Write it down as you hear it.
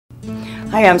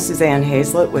Hi, I'm Suzanne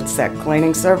Hayzlett with Sec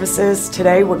Cleaning Services.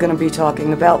 Today we're going to be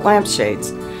talking about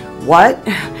lampshades. What?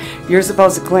 You're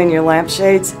supposed to clean your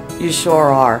lampshades? You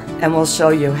sure are, and we'll show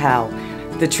you how.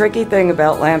 The tricky thing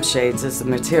about lampshades is the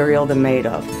material they're made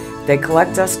of. They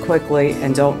collect dust quickly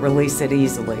and don't release it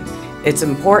easily. It's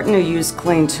important to use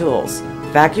clean tools.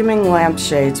 Vacuuming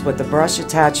lampshades with the brush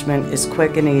attachment is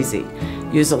quick and easy.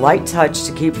 Use a light touch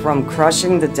to keep from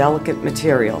crushing the delicate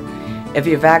material. If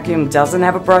your vacuum doesn't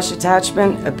have a brush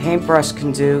attachment, a paintbrush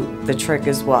can do the trick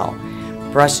as well.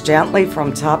 Brush gently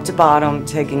from top to bottom,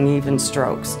 taking even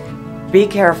strokes. Be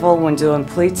careful when doing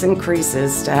pleats and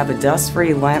creases to have a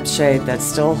dust-free lampshade that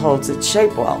still holds its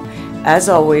shape well. As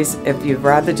always, if you'd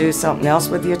rather do something else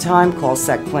with your time, call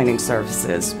Sec Cleaning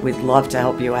Services. We'd love to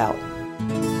help you out.